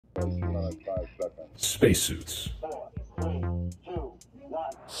Spacesuits.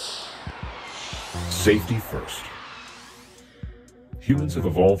 Safety first. Humans have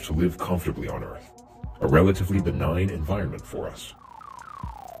evolved to live comfortably on Earth, a relatively benign environment for us.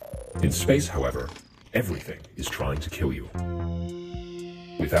 In space, however, everything is trying to kill you.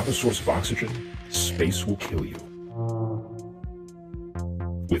 Without a source of oxygen, space will kill you.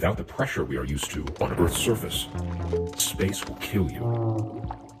 Without the pressure we are used to on Earth's surface, space will kill you.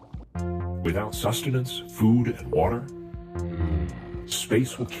 Without sustenance, food, and water,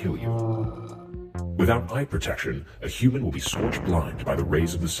 space will kill you. Without eye protection, a human will be scorched blind by the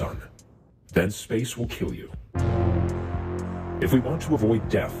rays of the sun. Then space will kill you. If we want to avoid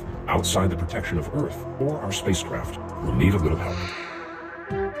death outside the protection of Earth or our spacecraft, we'll need a little help.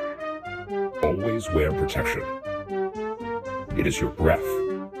 Always wear protection. It is your breath.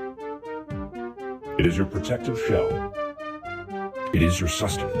 It is your protective shell. It is your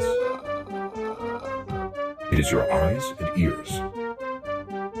sustenance. It is your eyes and ears.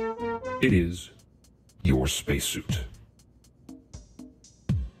 It is your spacesuit.